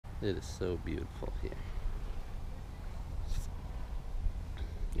It is so beautiful here.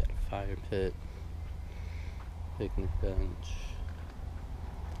 You got a fire pit, picnic bench,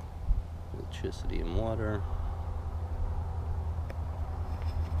 electricity and water.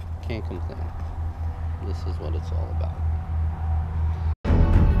 Can't complain. This is what it's all about.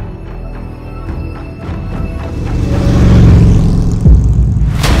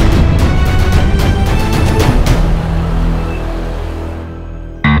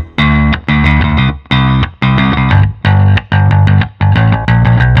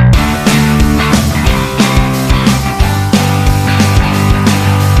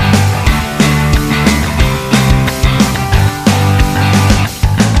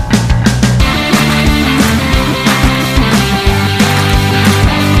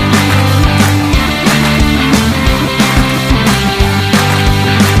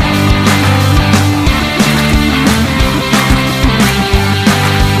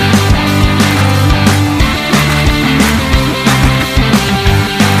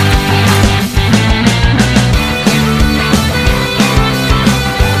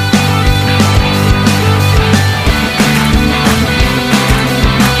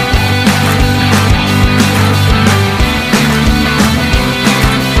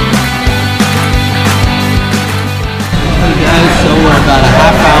 About a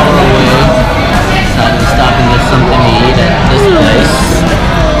half hour away. Decided to stop and get something to eat at this place.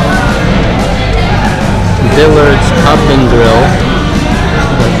 Dillard's Pub and Grill.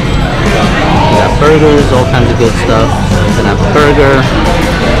 We got burgers, all kinds of good stuff. We're gonna have a burger,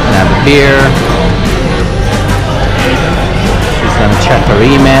 gonna have a beer. She's gonna check her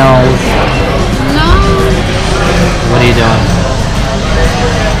emails. No. What are you doing?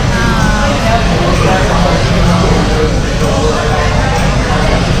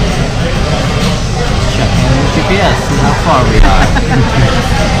 GPS, see how far we are.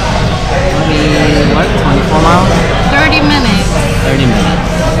 24 miles? 30 minutes. 30 minutes.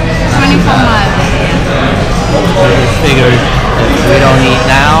 24 miles. We just figured if we don't eat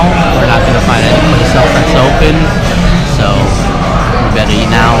now, we're not going to find any place else that's open. So we better eat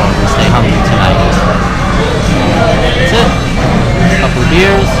now or we'll stay hungry tonight. That's it. A couple of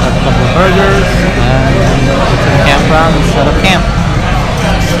beers, a couple of burgers, and go to the campground and set up camp.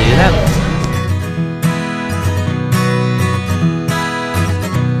 See you then.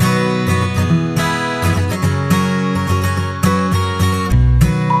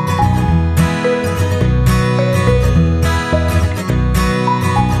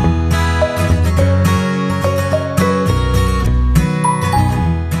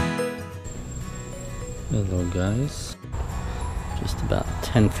 Hello guys, just about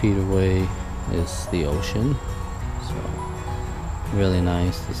 10 feet away is the ocean, so really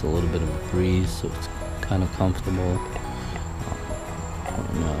nice. There's a little bit of a breeze, so it's kind of comfortable.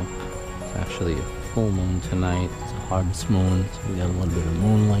 Coming up, it's actually a full moon tonight. It's a harvest moon, so we got a little bit of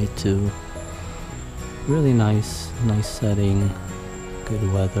moonlight too. Really nice setting, good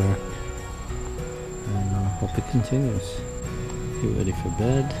weather, and I hope it continues. Get ready for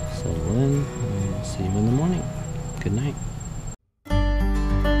bed, settle in, and I'll see you in the morning. Good night.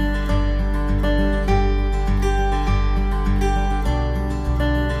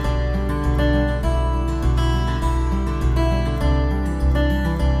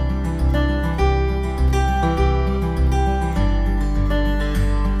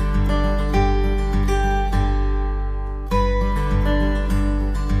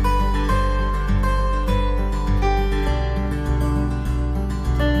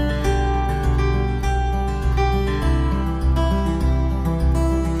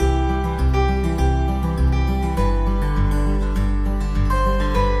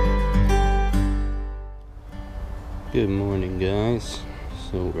 Good morning guys,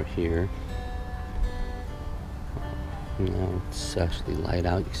 so we're here. Now it's actually light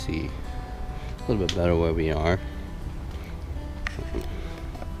out, you see a little bit better where we are.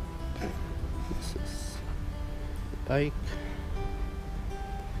 This is the bike,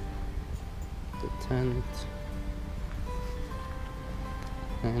 the tent,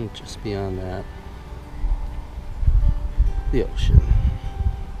 and just beyond that, the ocean.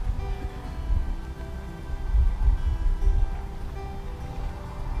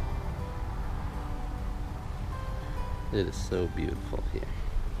 It is so beautiful here.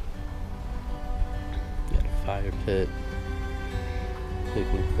 You got a fire pit,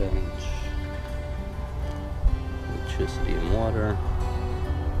 picnic bench, electricity and water.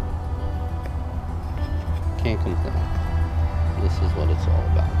 Can't complain. This is what it's all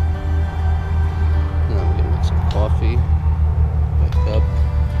about. And then we're gonna make some coffee, wake up,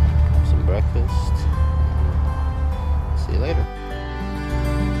 have some breakfast, and see you later.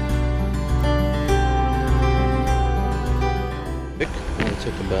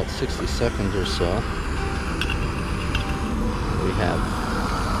 about 60 seconds or so. We have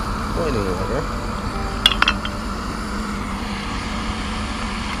boiling water.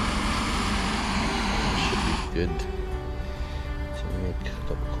 Should be good to make a cup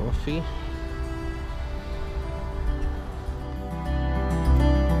of coffee.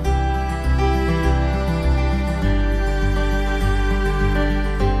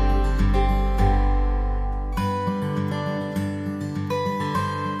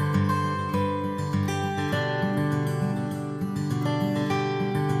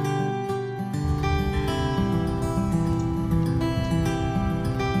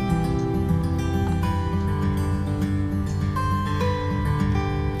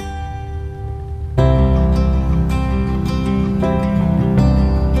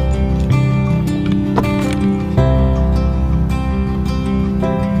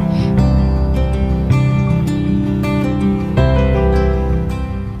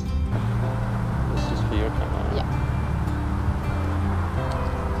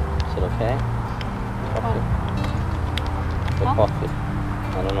 Okay? Coffee. The coffee.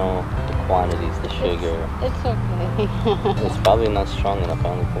 I don't know the quantities, the sugar. It's okay. It's probably not strong enough. I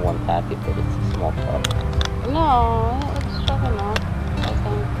only put one packet, but it's a small cup. No, it's strong enough, I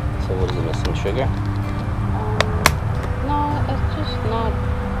think. So what is it, missing sugar? No, it's just not.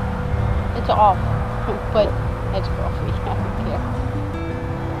 It's off, but it's coffee. I don't care.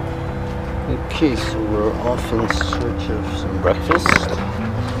 Okay, so we're off in search of some breakfast.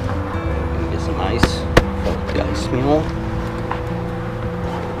 Get some ice for the ice meal.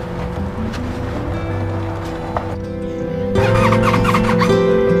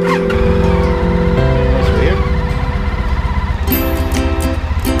 That's weird.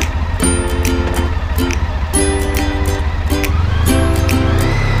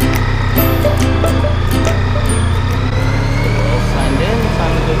 We're all signed in.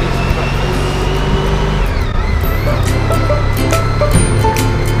 Time to go get some breakfast.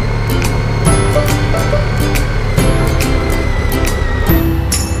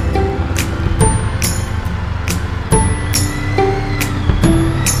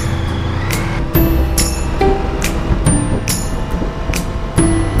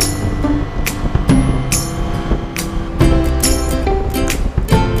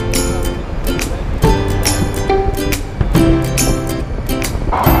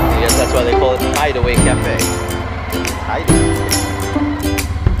 That's why they call it Hideaway Cafe. Hideaway.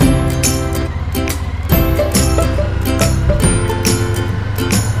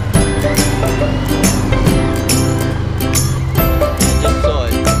 I just saw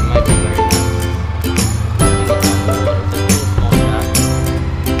it. It might be very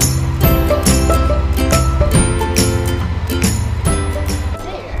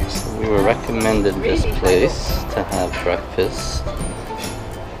nice. So we were recommended this place to have breakfast.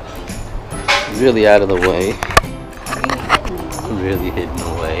 Really out of the way, really hidden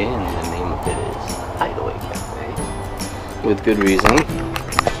away, and the name of it is Hideaway Cafe, with good reason.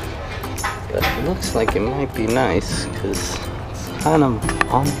 But it looks like it might be nice because it's kind of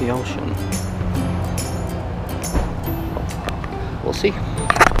on the ocean. We'll see.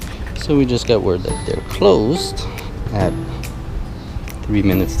 So we just got word that they're closed at 3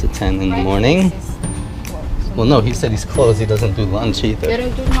 minutes to 10 in the morning. Well, no, he said he's closed. He doesn't do lunch either. They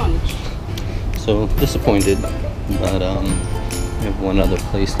don't do lunch. So disappointed, but we have one other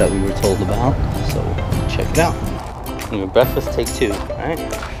place that we were told about, so check it out. Your breakfast take two, right?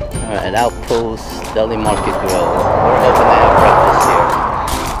 At Outpost Deli Market Grill. We're hoping they have breakfast here.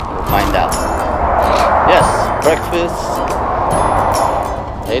 We'll find out. Yes, breakfast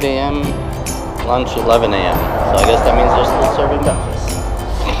 8 a.m., lunch 11 a.m. So I guess that means they're still serving breakfast.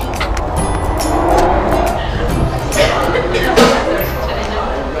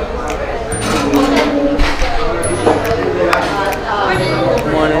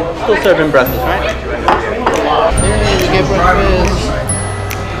 Morning. Still serving breakfast, right? Yeah, we get breakfast.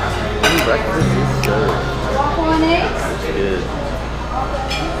 Breakfast is served. It's good.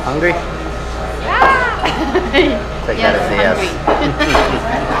 Hungry? Take that as a yes.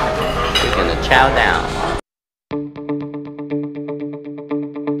 We're gonna chow down.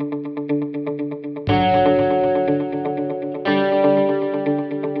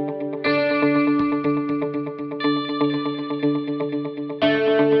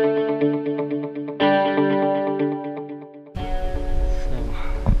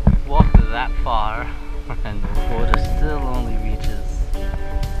 That far, and the water still only reaches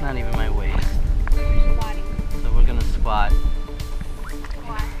not even my waist. So we're gonna squat.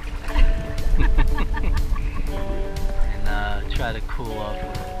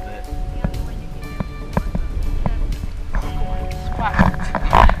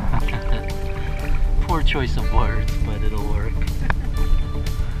 choice of words, but it'll work.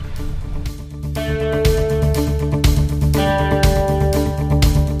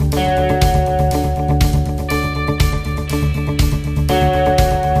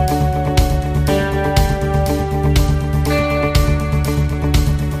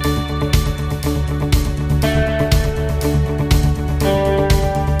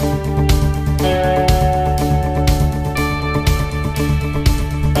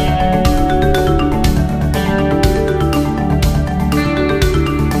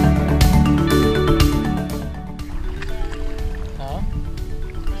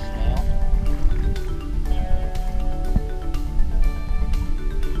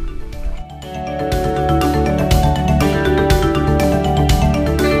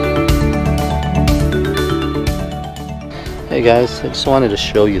 Hey guys, I just wanted to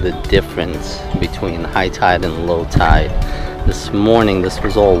show you the difference between high tide and low tide. This morning this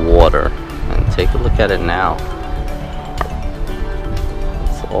was all water, and take a look at it now.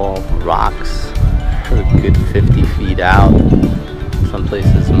 It's all rocks for a good 50 feet out, some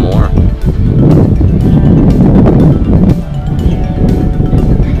places more.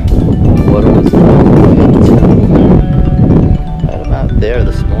 Water was all the way up to right about there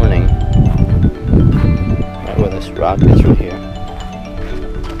this morning. Right where this rock is right here.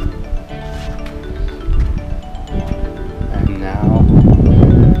 And now,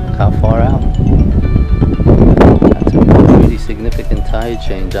 look how far out. That's a pretty significant tide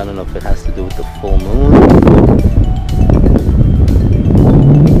change. I don't know if it has to do with the full moon.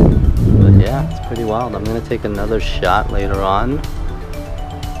 But yeah, it's pretty wild. I'm going to take another shot later on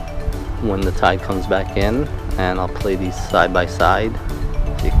when the tide comes back in, and I'll play these side by side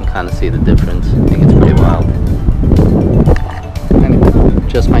so you can kind of see the difference. I think it's pretty wild. Anyway,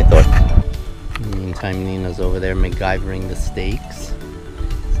 just my thought. In the meantime, Nina's over there MacGyvering the stakes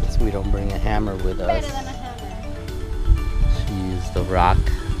since we don't bring a hammer with us. Better than a hammer. She used the rock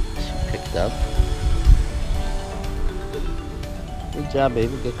she picked up. Good job,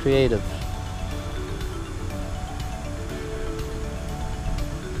 baby. Get creative.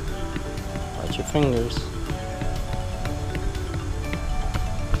 Watch your fingers.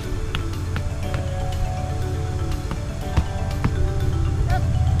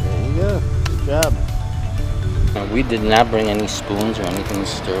 There you go. Good job. Now, we did not bring any spoons or anything to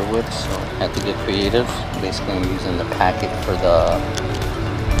stir with, so I had to get creative. Basically, I'm using the packet for the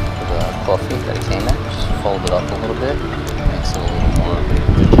coffee that it came in. Just fold it up a little bit. Makes it a little more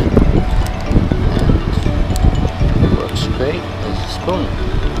rigid. And it works great. There's a spoon.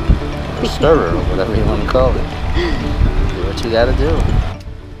 Or stirrer, or whatever you want to call it. Do what you gotta do.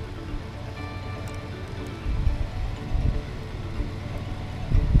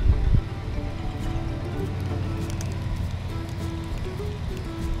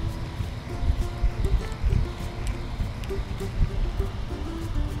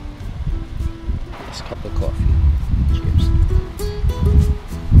 Nice cup of coffee. Cheers.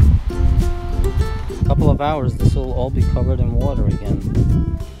 In a couple of hours, this will all be covered in water again.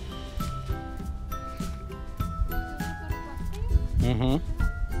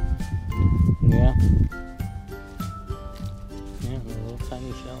 Yeah. Yeah, they're little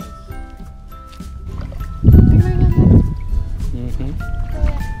tiny shells.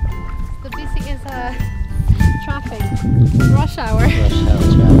 The basic is traffic. Rush hour. Rush hour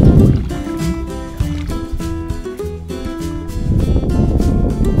traffic.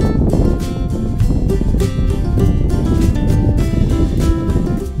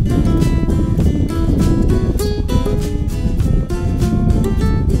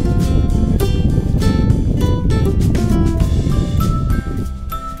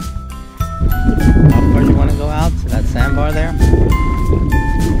 Sandbar there.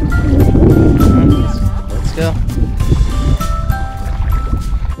 Let's go.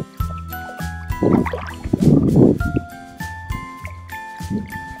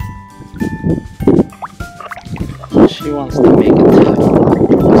 She wants to make it tight.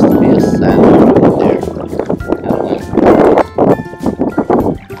 There wants to be a sandbar right there.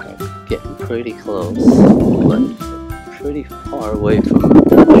 Getting pretty close, but pretty far away from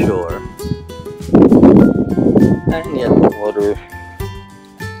the shore. And yet the water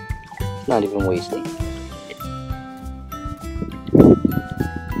is not even wasting.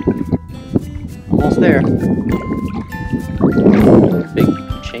 Almost there. Big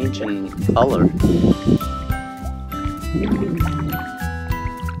change in color.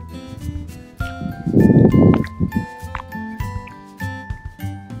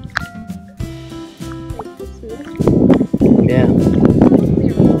 Yeah.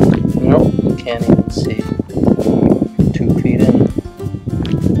 Nope, can't even see. 2 feet in.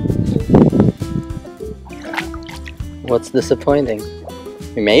 What's disappointing?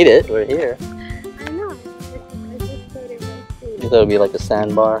 We made it. We're here. I know. I just thought it was You thought it would be like a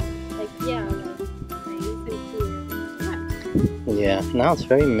sandbar? like, yeah, like nice and clear. Yeah. Now it's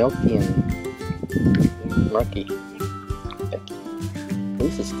very milky and murky. At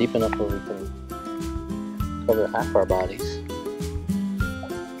least it's deep enough where we can cover half our bodies.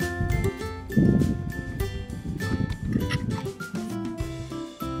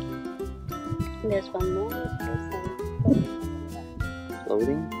 There's one more. There's some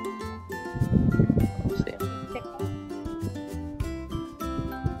Floating? Let's see. check.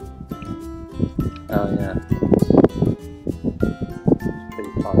 Oh yeah.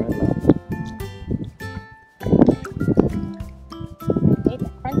 Pretty far in now. Hey,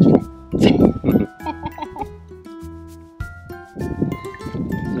 they're crunching it.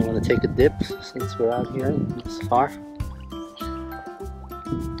 You want to take a dip since we're out here this far?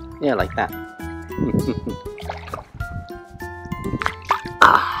 Yeah, like that.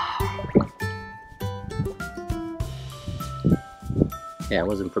 Yeah, I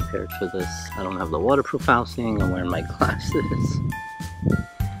wasn't prepared for this. I don't have the waterproof housing. I'm wearing my glasses.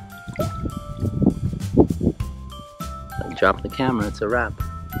 I drop the camera, it's a wrap.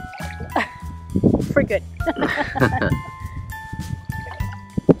 For good.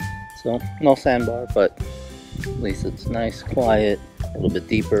 So, no sandbar, but at least it's nice, quiet, a little bit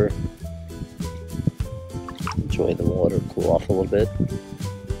deeper. Enjoy the water, cool off a little bit.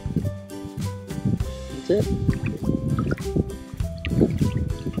 That's it.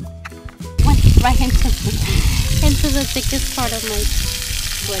 Went right into the thickest part of my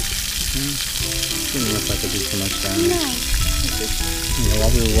foot. Didn't look like it did too much damage. No. It's just, You know,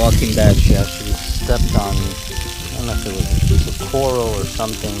 while we were walking back, she actually stepped on, I don't know if it was a piece of coral or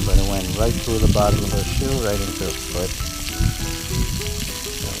something, but it went right through the bottom of her shoe, right into her foot.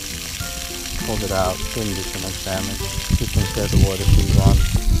 So, pulled it out, didn't do too much damage. She thinks she has the water shoes on.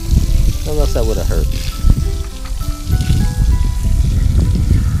 Or else that would have hurt.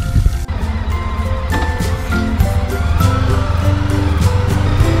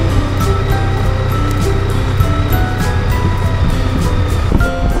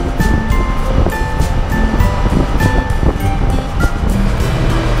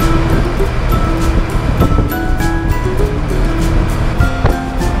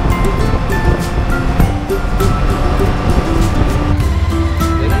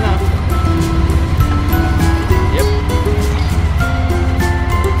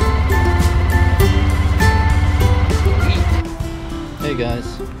 Hey guys,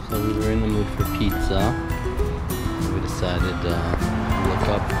 so we were in the mood for pizza. We decided to look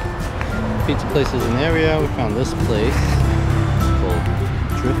up pizza places in the area. We found this place called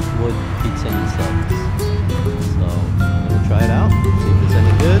Driftwood Pizza and Subs. So I'm gonna try it out, see if it's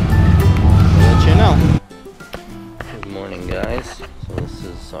any good. I'll let you know. Good morning guys. So this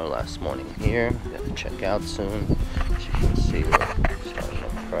is our last morning here. We got to check out soon. As you can see, we're starting to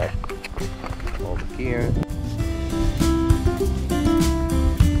prep all the gear.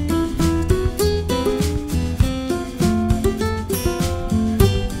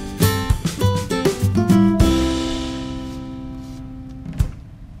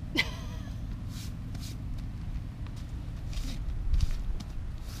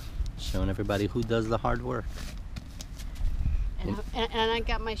 Showing everybody who does the hard work. and I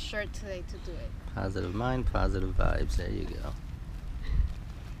got my shirt today to do it. Positive mind, positive vibes. There you go.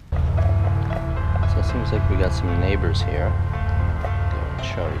 So it seems like we got some neighbors here. I'll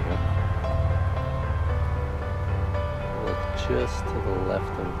show you. Look just to the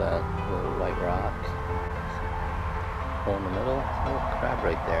left of that little white rock. Hole in the middle. There's a little crab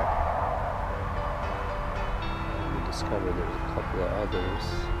right there. And we discovered there's a couple of others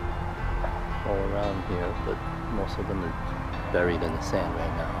all around here, but most of them are buried in the sand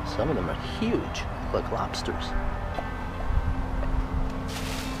right now. Some of them are huge, like lobsters.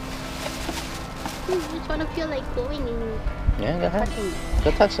 I just want to feel like going in. Yeah, go ahead. Go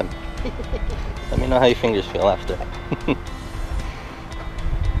touch them. Let me know how your fingers feel after. It's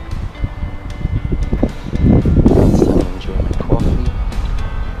time to enjoy my coffee.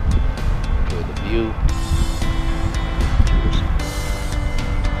 Enjoy the view. Cheers.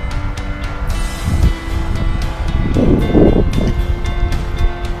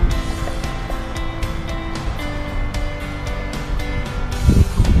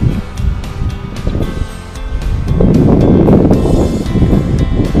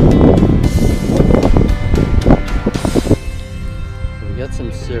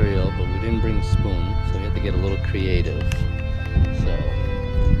 Some cereal, but we didn't bring a spoon, so we had to get a little creative. So,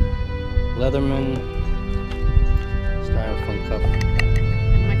 Leatherman styrofoam cup.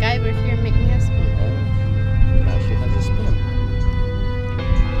 MacGyver here, make me a spoon. It actually has a spin.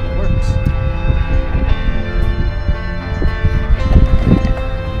 It works.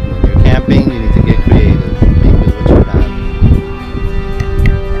 When you're camping, you need to get creative. Make with what you have.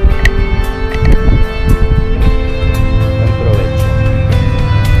 Buen provecho.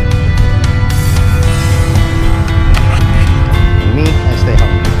 Me, I stay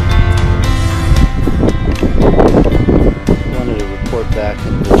home. Wanted to report back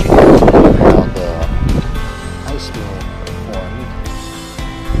and let you guys know how the ice meal performed.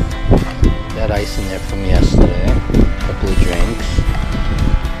 That ice in there from yesterday, a couple of drinks,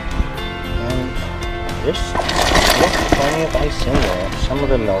 and there's plenty of ice in there. Some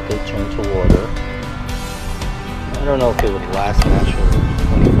of it melted, turned to water. I don't know if it would last an actual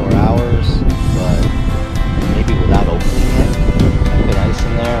 24 hours, but maybe without opening it, I put ice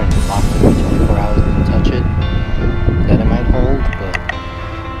in there and locked it for 24 hours, didn't touch it, that it might hold, but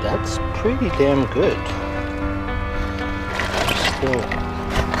that's pretty damn good. Still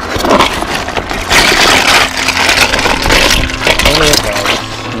plenty of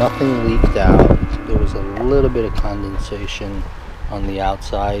ice, nothing leaked out. There was a little bit of condensation on the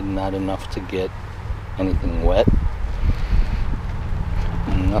outside, not enough to get anything wet.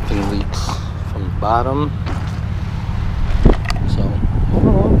 Nothing leaks from the bottom. So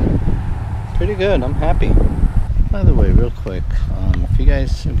overall, pretty good. I'm happy. By the way, real quick, if you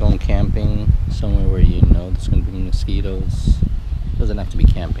guys are going camping somewhere where you know there's going to be mosquitoes, it doesn't have to be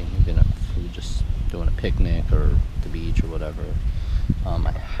camping, even if you're just doing a picnic or the beach or whatever.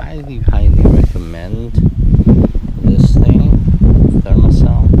 I highly recommend this thing,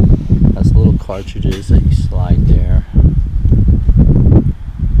 Thermocell. It has little cartridges that you slide there,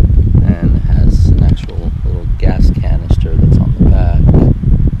 and it has an actual little gas canister that's on the back. I don't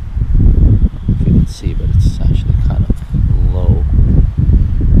know if you can see, but it's actually kind of low.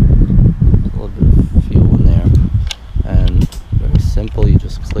 There's a little bit of fuel in there, and very simple. You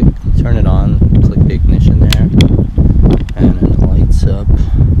just turn it on, click the ignition there, and then it lights up.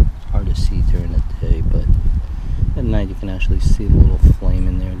 Hard to see during the day, but at night you can actually see the little flame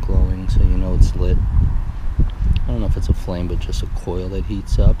in there glowing, so you know it's lit. I don't know if it's a flame, but just a coil that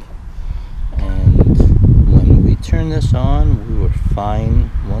heats up. And when we turned this on, we were fine.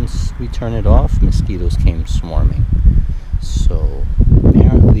 Once we turn it off, mosquitoes came swarming. So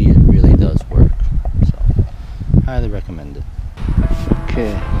apparently it really does work. So highly recommend it.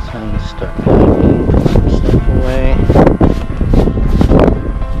 Okay, time to start packing. Put some stuff away.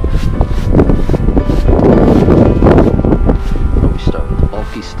 We start with the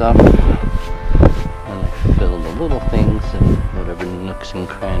bulky stuff, and I fill the little things and whatever nooks and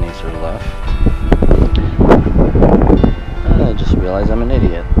crannies are left. And I just realized I'm an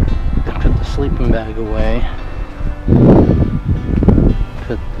idiot. I put the sleeping bag away,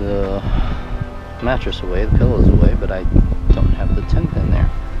 put the mattress away, the pillows away, but I don't have the tent in there.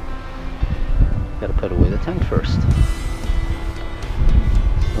 Gotta put away the tent first.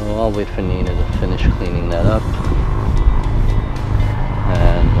 So I'll wait for Nina to finish cleaning that up.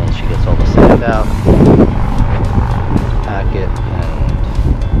 And once she gets all the sand out, pack it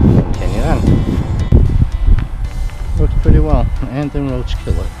and continue on. Works pretty well. Anton roach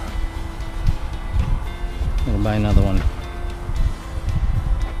killer. Gonna buy another one.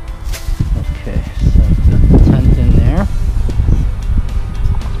 Okay, so I've got the tent in there.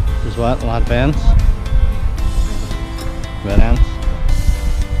 There's what? A lot of ants? Red ants?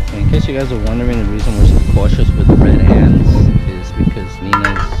 In case you guys are wondering, the reason we're so cautious with the red ants is because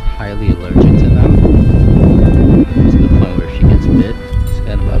Nina's highly allergic to them, to the point where if she gets bit, she's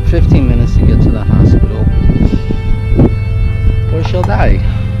got about 15 minutes to get to the hospital, or she'll die.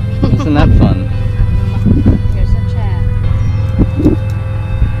 Isn't that fun? Here's a chair.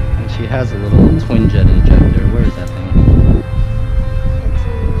 And she has a little twin jet injector. Where is that thing?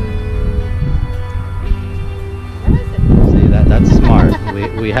 See, that's smart.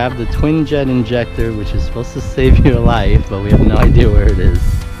 We have the twin jet injector, which is supposed to save your life, but we have no idea where it is.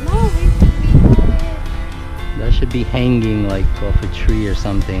 No, we have it. That should be hanging like off a tree or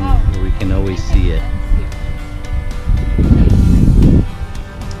something, where we can always see it.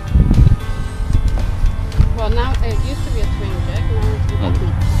 Well, now it used to be a twin jet. Now it's an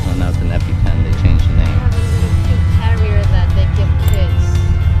EpiPen. Well, now it's an EpiPen. They changed the I name. have a little cute carrier that they give kids.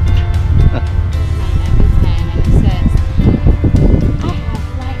 With my EpiPen, and it says, "I have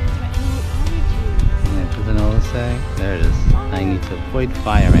life-threatening allergies." Yeah, doesn't it always say? There it is. I need to avoid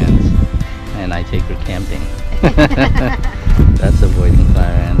fire ants, and I take her camping. That's avoiding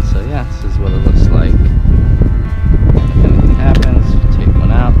fire ants. So yeah, this is what it looks like. If anything happens, you take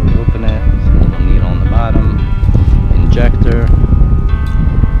one out, we open it. There's a little needle on the bottom. Injector.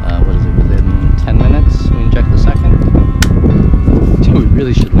 What is it? Within 10 minutes, we inject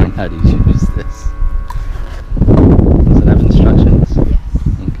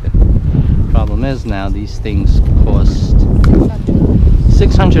is now, these things cost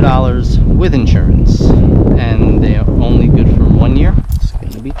 $600 with insurance, and they are only good for 1 year. It's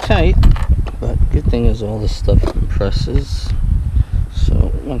gonna be tight, but good thing is all this stuff compresses,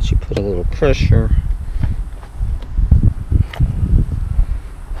 so once you put a little pressure,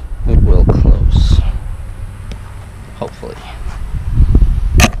 it will close, hopefully.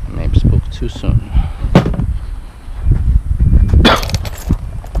 I may have spoke too soon.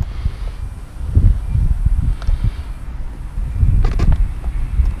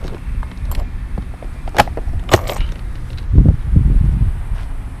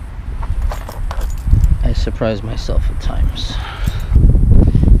 I surprise myself at times.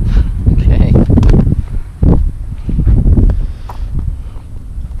 Okay.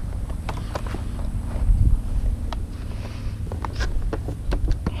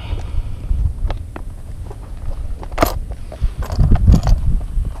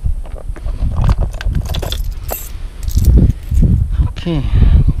 Okay,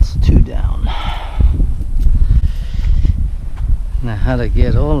 it's 2 down. Now how to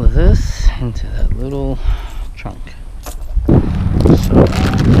get all of this into that little trunk. So,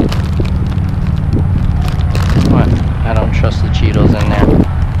 what? I don't trust the Cheetos in there.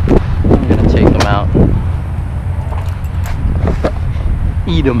 I'm gonna take them out.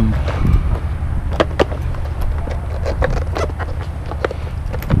 Eat them.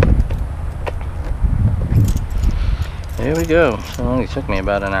 There we go. So it only took me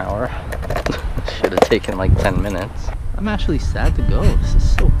about an hour. Should have taken like 10 minutes. I'm actually sad to go. This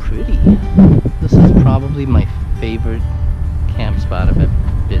is so pretty. This is probably my favorite camp spot I've ever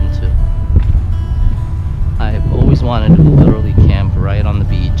been to. I've always wanted to literally camp right on the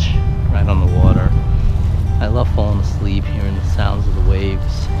beach, right on the water. I love falling asleep, hearing the sounds of the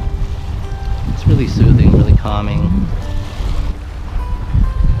waves. It's really soothing, really calming.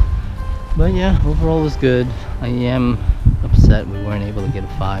 But yeah, overall it was good. I am upset we weren't able to get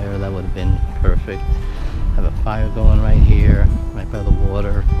a fire. That would have been perfect. Have a fire going right here, right by the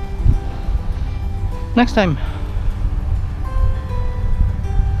water. Next time.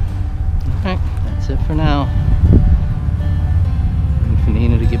 Alright, that's it for now. Waiting for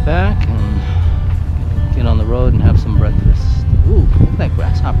Nina to get back and get on the road and have some breakfast. Ooh, look at that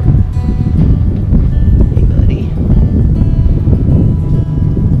grasshopper.